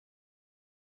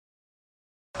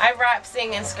I rap,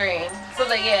 sing, and scream. So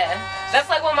like, yeah, that's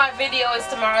like what my video is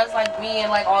tomorrow. It's like me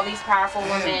and like all these powerful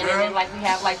women, and then like we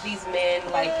have like these men,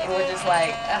 like, and we're just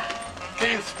like.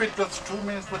 Can you spit those 2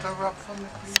 minutes worth of rap for me,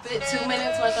 please? Spit 2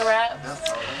 minutes worth of rap? That's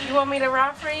all. You want me to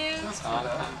rap for you? Just do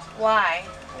that. Why?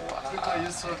 Because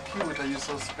you're so cute and you're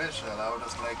so special. I would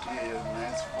just like to hear your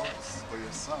nice voice for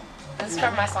your song. This is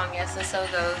from my song, yes, and so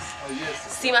goes. Oh, yes.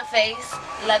 See my face,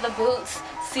 leather boots,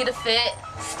 see the fit,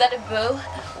 studded boo.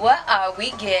 What are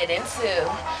we getting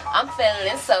to? I'm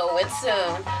feeling so in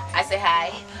tune. I say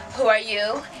hi, who are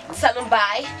you? Tell them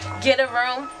bye, get a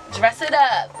room, dress it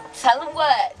up. Tell them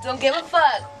what, don't give a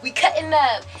fuck, we cutting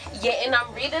up. Yeah, and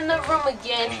I'm reading the room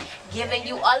again, giving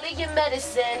you all of your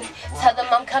medicine. Tell them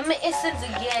I'm coming in sins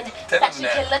again. Fashion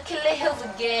killer hills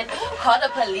again. Call the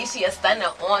police, she a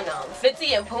stunner on them.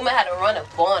 50 and Puma had to run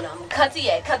up on them. Cunty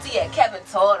at Kevin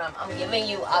told him, I'm giving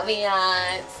you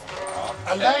ambiance.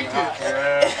 I like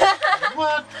it.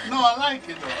 What? No, I like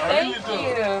it though. I really do.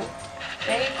 Thank you.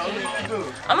 Thank you. I really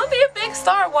do. I'm gonna be a big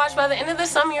star. Watch, by the end of the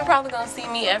summer, you're probably gonna see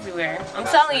me everywhere. I'm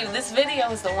telling you, this video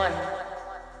is the one.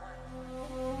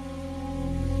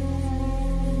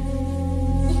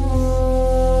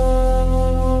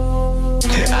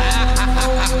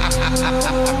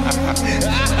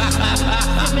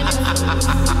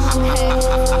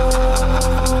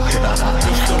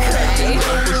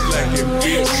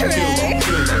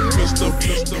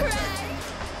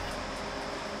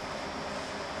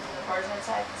 The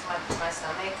type is my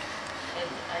stomach, and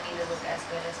I need to look as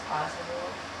good as possible.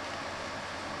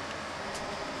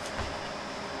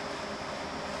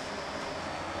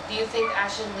 Do you think I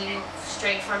should leave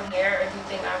straight from here, or do you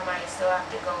think I might still have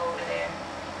to go over there?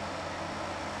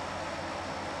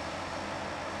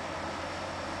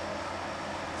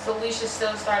 So we should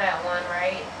still start at 1,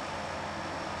 right?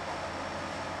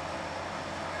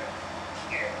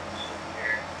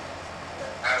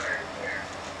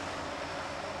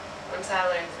 When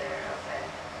Tyler's there, okay.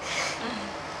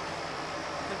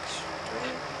 Look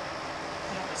straight.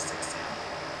 No, it's 16.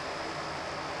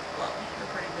 Well,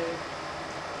 they're pretty big.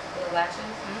 The lashes?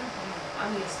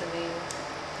 I'm used to these.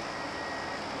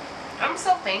 I'm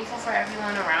so thankful for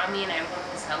everyone around me and everyone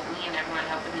who's helped me and everyone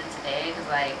helping me today, because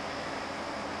like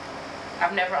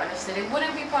I've never understood it.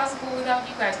 Wouldn't be possible without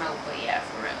you guys' help, but yeah,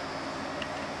 for real.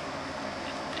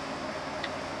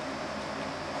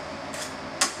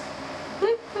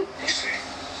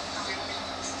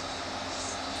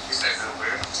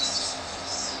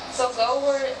 So go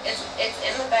where it's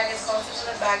in the bag, it's closer to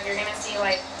the bag. You're gonna see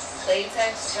like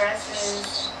latex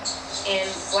dresses in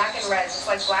black and red. It's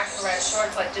like black and red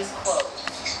shorts, like just clothes.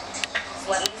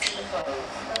 So let me see the clothes.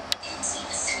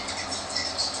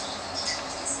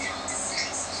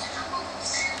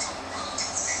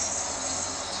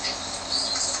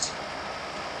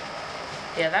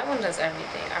 Yeah, that one does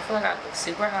everything. I feel like I look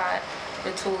super hot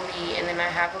with Tuli, and then I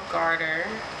have a garter,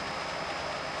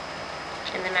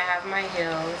 and then I have my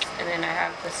heels, and then I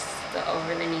have the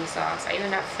over-the-knee socks. I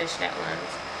even have fishnet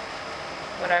ones.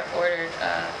 But I ordered,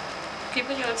 can you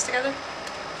put your lips together?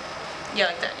 Yeah,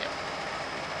 like that, yeah.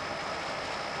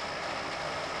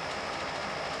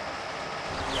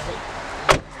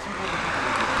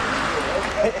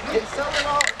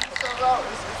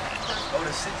 Oh,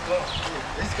 the shit's going.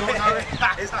 It's going already.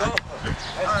 It's going.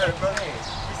 Alright, bro.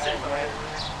 I'm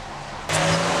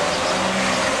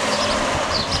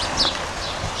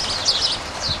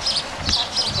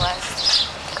blessed.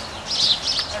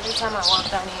 Every time I walk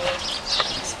down here, I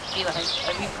just feel like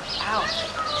ow,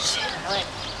 shit, like,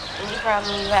 any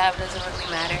problem you have doesn't really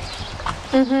matter.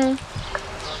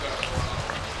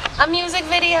 A music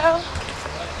video.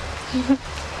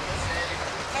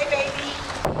 Hey, baby.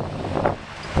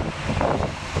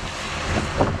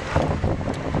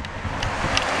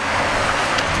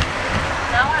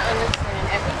 Now I understand.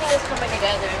 Everything is coming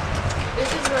together. This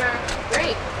is where,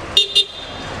 great.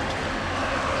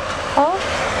 Huh?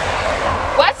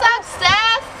 What's up,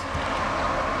 Steph?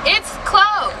 It's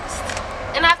closed.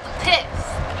 And I have to piss.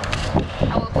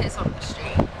 I will piss on the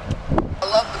street. I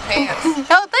love the pants.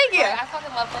 Oh, thank you. I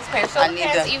fucking love those pants. Show I the need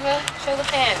pants, them. Eva. Show the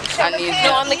pants. I need No,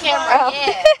 them. on the camera. Oh.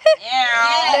 Yeah.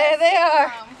 Yeah. There they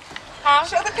are. Huh?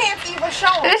 Show the pants, Eva.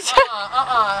 Show them.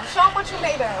 Show them what you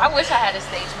made of. I wish I had a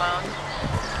stage mom.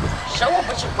 Show them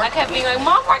what you. I kept being like,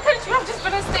 Mom, why couldn't you have just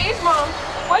been a stage mom?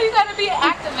 Why you gotta be an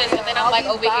activist? And then I'm like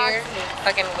over here,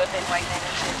 fucking whipping like that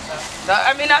and shit. So. No,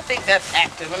 I mean, I think that's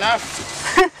active enough.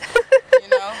 You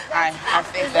know, I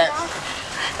think that's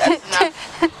enough.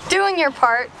 Doing your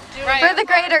part Right. for the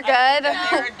greater good.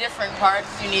 There are different parts.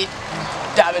 You need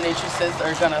dominatrices that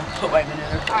are gonna put women in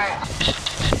their Alright.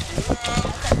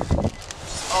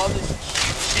 all this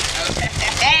shit.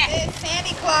 It's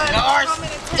Sandy Claus.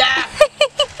 Yeah.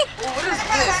 Well, what is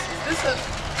this? Is this a...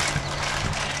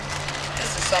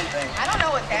 This is something. I don't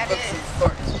know what that Looks is.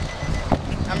 important.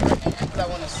 I'm looking because I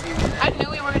want to see what I knew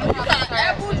we were gonna you got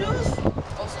apple juice?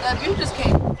 Oh, Steph, you just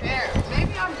came prepared.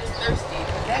 Maybe I'm just thirsty.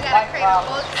 I got a crate of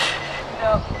books.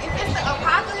 No. If it's the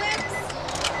apocalypse,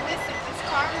 listen, it's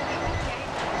karma, we okay.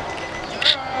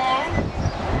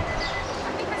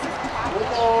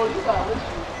 Oh, you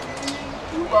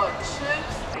got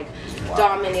chips.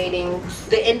 Dominating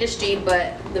the industry,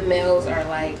 but the males are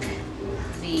like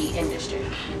the industry.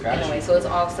 Gotcha. Anyway, so it's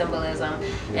all symbolism.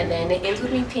 And then it ends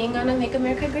with me peeing on a Make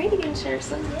America Great Again shirt.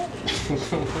 So yeah.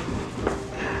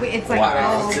 Wait, it's like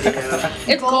Wow.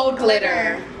 It's gold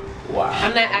glitter. Wow.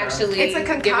 I'm not actually It's a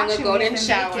giving concoction a golden we can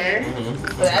shower. make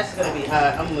But that's gonna be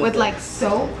hot. I'm with like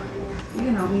soap.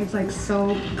 You know, it's like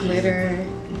soap, glitter.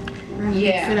 We're gonna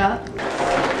Yeah. mix it up.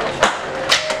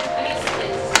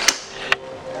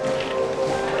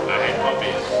 I hate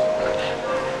puppies.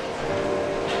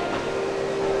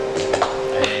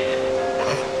 I hate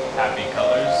happy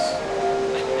colors.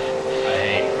 I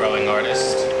hate growing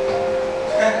artists.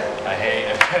 I hate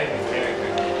everything character.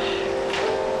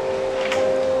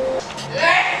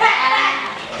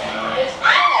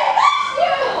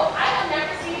 I have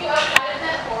never seen you outside of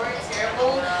that horrid,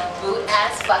 terrible,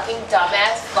 boot-ass, fucking,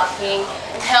 dumbass, fucking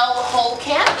hellhole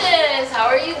campus. How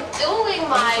are you doing,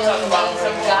 my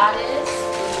amazing goddess?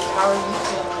 How are you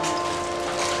feeling?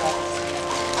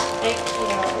 Thank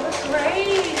you. Look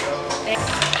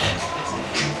great.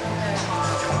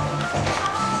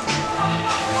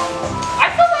 I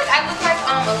feel like I look like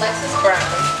Alexis Brown.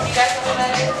 You guys know who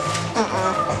that is?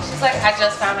 She's like, I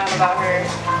just found out about her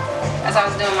as I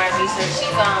was doing my research.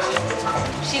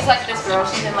 She's like this girl.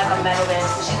 She's in like a metal band.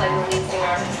 So she's like the lead singer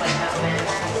of this like metal band.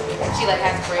 She like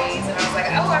has braids, and I was like,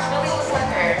 oh, I really look like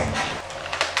her.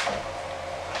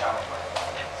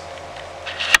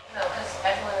 No, because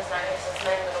everyone is not here, so it's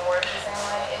not even gonna work the same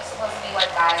way. It's supposed to be like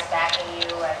guys backing you,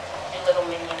 like your little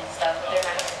minions and stuff, but they're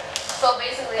not here. So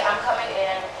basically, I'm coming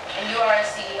in, and you are a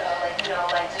CEO, like, you know,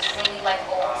 like just really like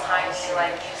old timey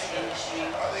like music industry.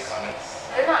 Are they coming?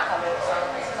 They're not coming, so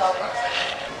this is all good.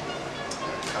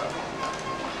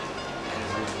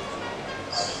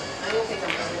 I don't think I'm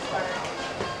doing this part.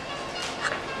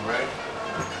 Right?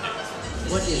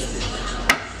 What is this?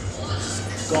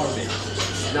 Garbage.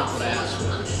 Not what I asked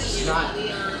for. It's not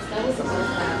That was the most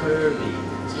bad. curvy.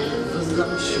 It's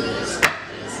voluptuous.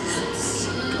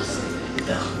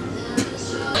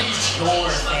 What is your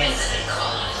fantasy?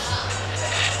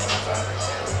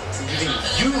 I'm giving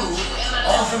you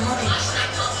all the money.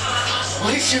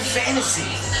 What is your fantasy?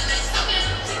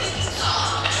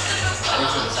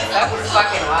 That was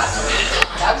fucking awesome.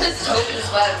 That was dope as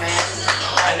fuck, man.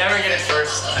 I never get it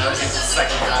first. I always get the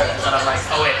second time. But I'm like,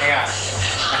 oh wait, hang on.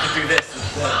 I can do this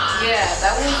instead. Yeah,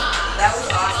 that was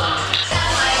awesome.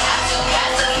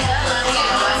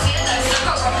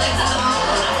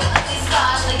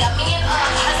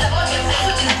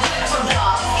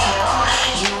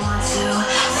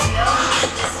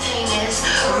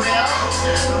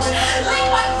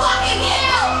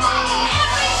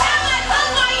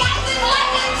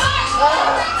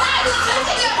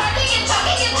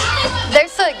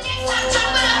 There's like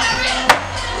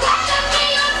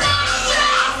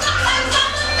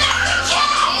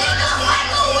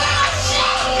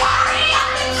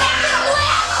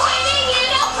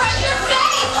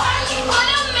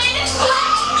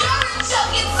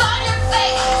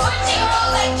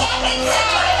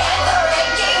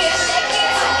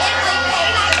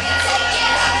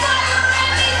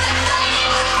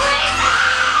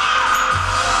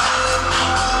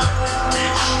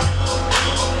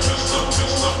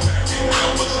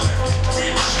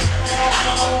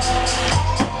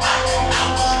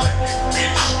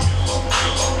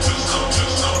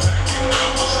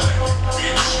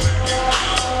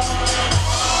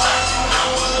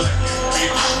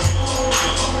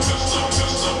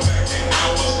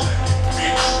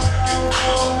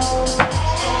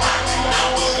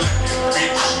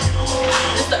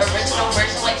This the original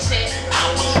version like shit.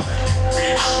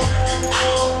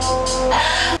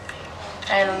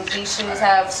 And these shoes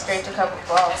have scraped a couple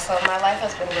balls, so my life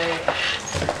has been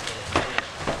great.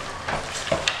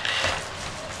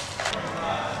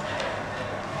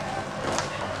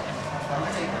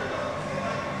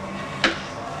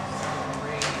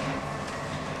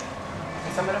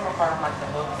 Some of them are part of like the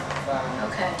hooks.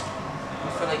 Okay. You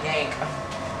feel like yank.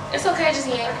 It's okay, just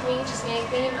yank me, just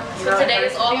yank me, you know. That's You what know, today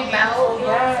is all it's about, you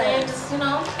know what I'm yes. saying? Just, you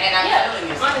know. And I'm yeah,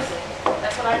 feeling you. honestly,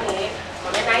 that's what I need.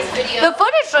 Want a nice video. the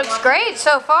footage looks great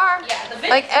so far. Yeah, the video.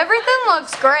 Like everything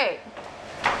looks great.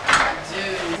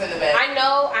 Dude, in the back. I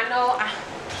know.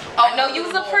 Oh, one. No,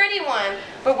 use a pretty one.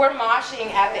 But we're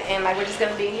moshing at the end. Like, we're just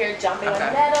gonna be here jumping on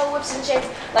metal, whips and chains,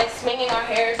 like swinging our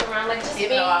hairs around, like just being.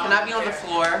 Can I be on the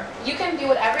floor? You can do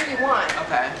whatever you want.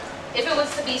 Okay. If it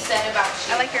was to be said about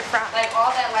you. I like your frock. Like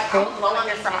all that, like I'm blowing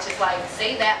your frock. Just like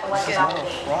say that, but like about me.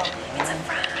 It's a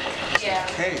frock. Yeah.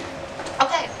 Okay.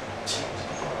 Okay.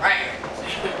 Right.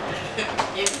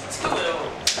 You too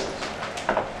little.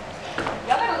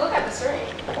 Y'all gotta look at the screen.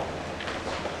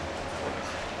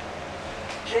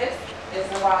 This is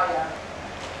Naraya,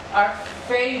 our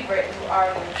favorite new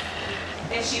artist,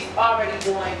 and she's already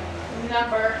doing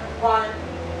 #1.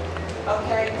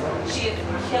 Okay, she is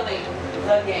killing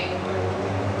the game,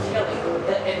 killing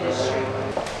the industry.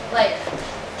 Like,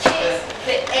 kids,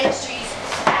 the industry's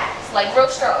ass, like real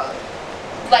strong,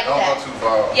 like Don't that. go too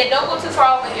far. Yeah, don't go too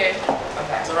far over here.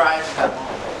 Okay. So right.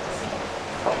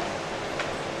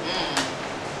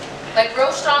 Like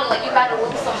real strong, like you gotta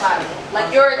whoop somebody.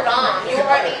 Like you're a dom, you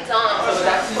already dom.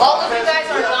 All of you guys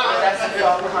are dom.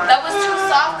 That was too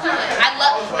soft cunt. I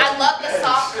love the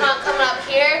soft cunt coming up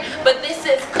here, but this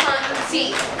is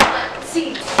cunty,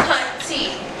 cunty,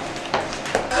 cunty.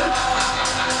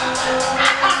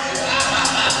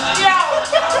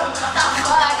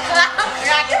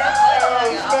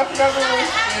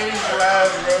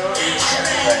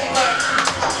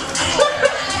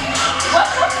 What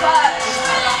the fuck?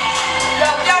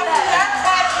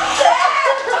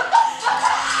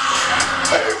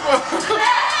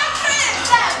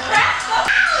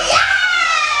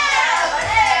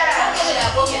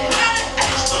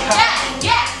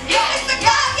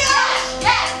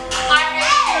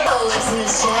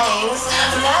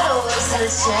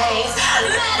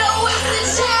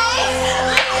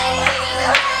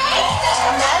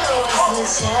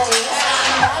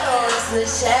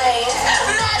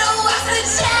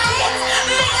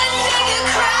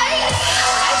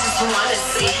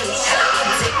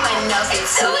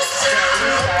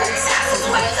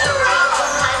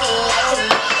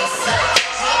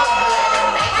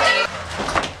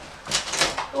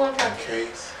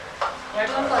 Case.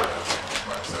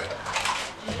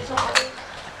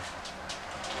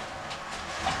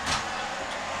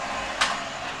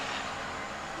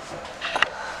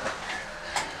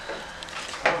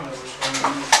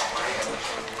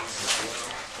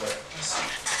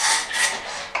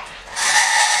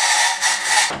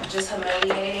 Just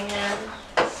humiliating him.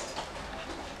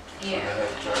 Yeah.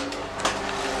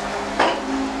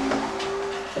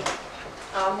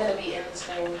 Oh, I'm gonna be in the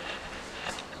screen.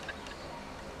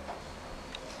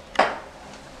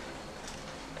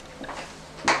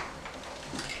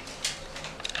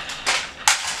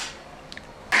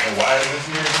 And why is this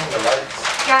here? The lights.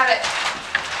 Got it.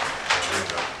 There you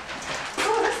go.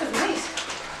 Oh, this is nice.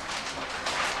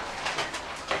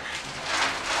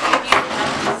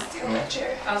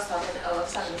 I was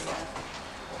talking to Seth.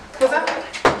 What's up?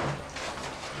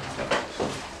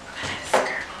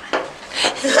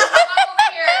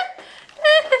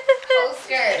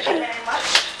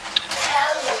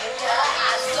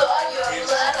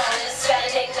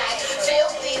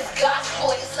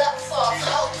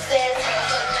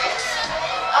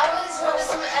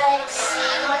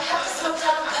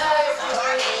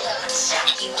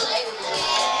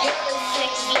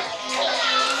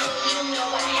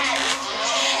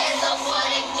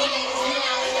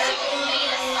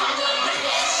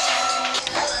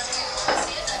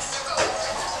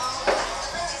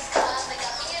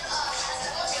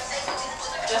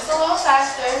 Just a little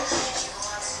faster.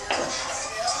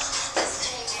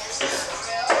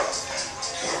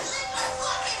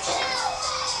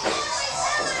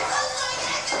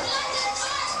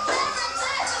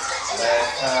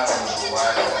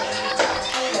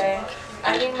 Okay. I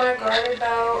need my garter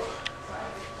belt.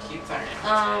 Keep turning.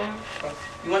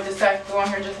 You want this side to go on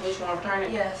here just in case you want to return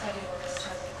it? Yes, I do want to turn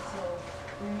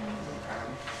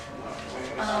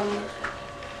it.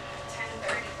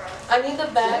 I need the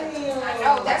bag. I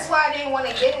know. That's why I didn't want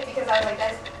to get it because I was like,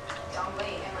 that's dumb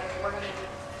late and like we're gonna do.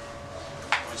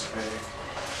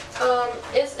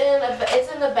 It's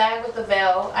in the bag with the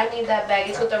veil. I need that bag.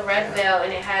 It's with the red veil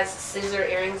and it has scissor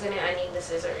earrings in it. I need the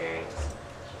scissor earrings.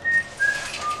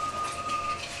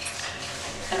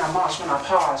 And I mosh when I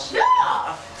pause.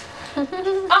 Yeah.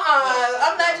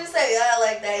 I'm not just saying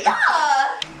like that. Yeah.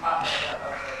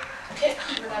 Okay.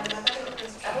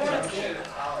 I don't want to be in the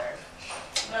collar.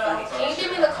 Can you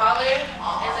give me the collar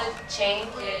and the chain,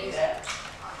 please?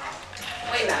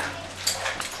 Wait, now.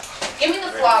 Give me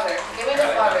the flogger. Give me the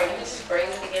flogger. You can just bring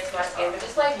it against my skin, but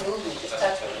just like move me. Just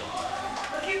touch me.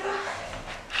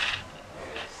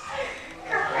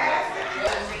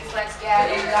 Reflex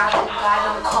gathering, got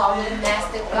them, call me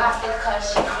master gothic, cause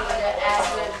she need an ass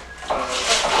with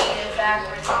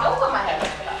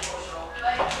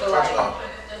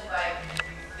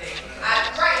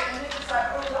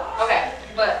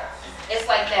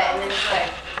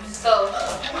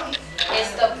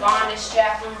bond is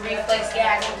strapping, reflex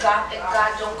gagging, gothic.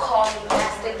 God don't call me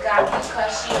master God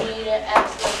because she needed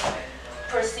access.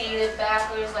 Proceeded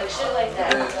backwards, like shit like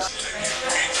that.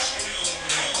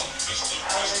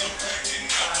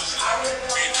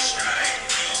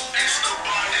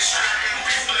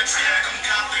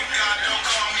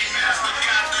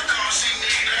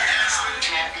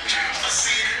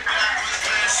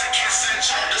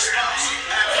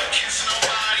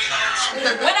 When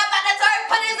I'm about to turn,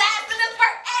 put his ass in the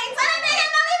first. Hey, tell that nigga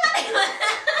know he money.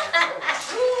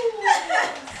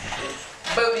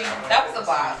 Booty. That was a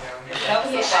bop. That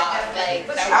was a bop.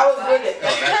 Like, I was with it.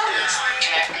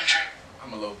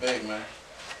 I'm a little big, man.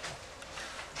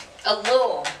 a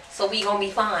little, so we gonna be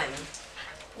fine.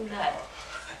 We're not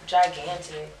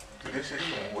gigantic. Did this shit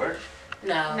even work?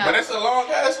 No. No. But it's a long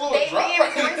ass little They drop.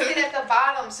 reinforced it at the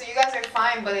bottom, so you guys are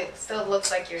fine, but it still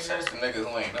looks like you're Says the niggas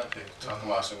who ain't up here talking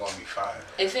about it's gonna be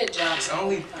 5. If it jumps, It's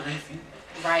only 3 feet.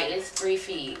 right, it's 3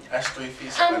 feet. That's 3 feet.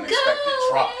 It's I'm an unexpected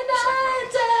drop. It's like,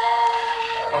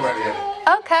 man, I'm ready to hit it.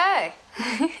 Okay.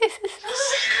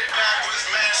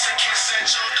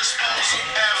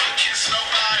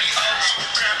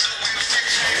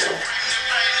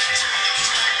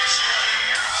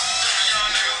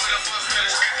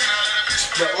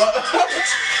 But what?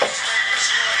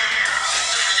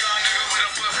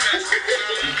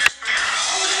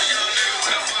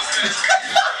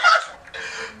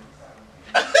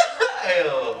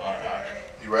 Hell. Alright.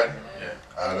 You ready? Yeah.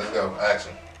 Alright, let's go.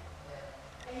 Action.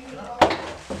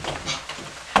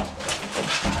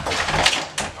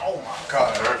 Oh my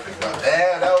god. Perfect.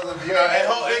 Damn, that was a You know, hey,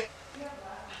 hold it.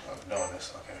 I'm doing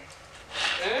this,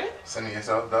 okay. Sending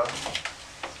yourself though?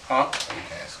 Huh? You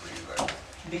can't squeeze like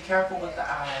Be careful with the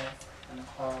eyes and the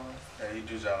claws. Yeah, you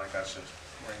do sound like I should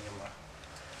bring him up.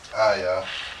 Alright, y'all.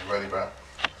 You ready, bro?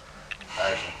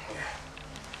 Action.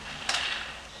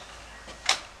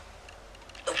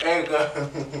 There you go.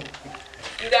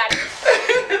 You got it.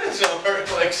 This don't hurt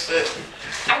like shit.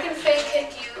 I can fake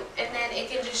kick you, and then it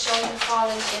can just show you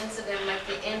falling into them, like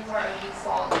the end part of you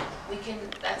falling. We can,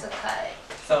 that's a cut.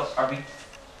 So, are we?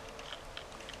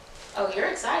 Oh, you're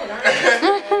excited, aren't you?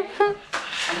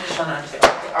 I'm just trying to understand.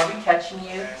 Are we catching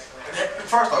you?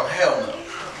 First off, hell no.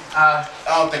 I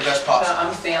don't think that's possible.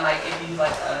 I'm saying like if you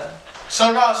like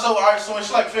So no, so alright, so when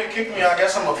she like fake kick me, I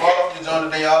guess I'm gonna fall off the joint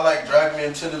today. Y'all like drag me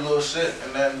into the little shit,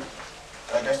 and then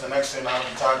I guess the next thing I'll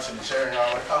be tied to the chair, and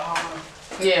y'all like, oh.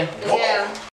 yeah. Whoa. Yeah.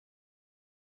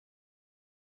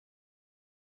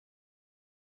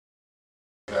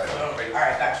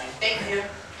 Alright, got you. Thank you.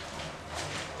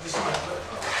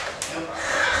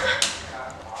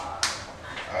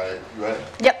 Alright, you ready?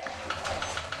 Yep.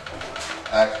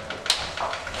 Action.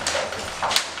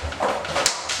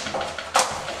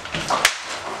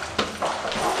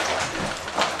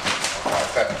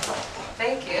 Okay.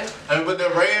 Thank you. And with the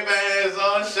Ray-Bans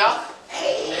on shot.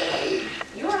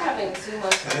 You are having too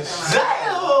much fun.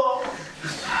 Damn.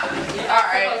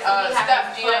 Alright,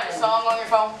 Steph, do you have a song on your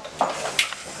phone?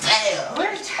 Damn.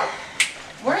 Where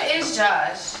is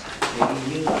Josh? Nigga,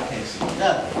 you can't see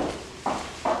nothing.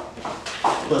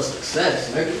 But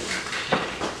success, nigga.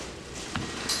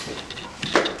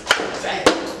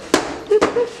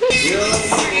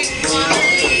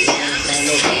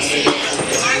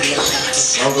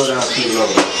 Don't go down too low.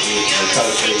 I'm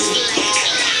trying to say this.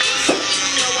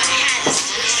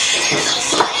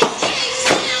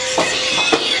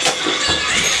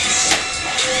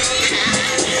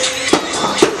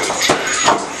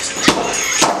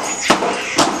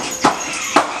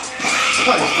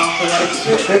 Don't put that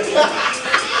shit.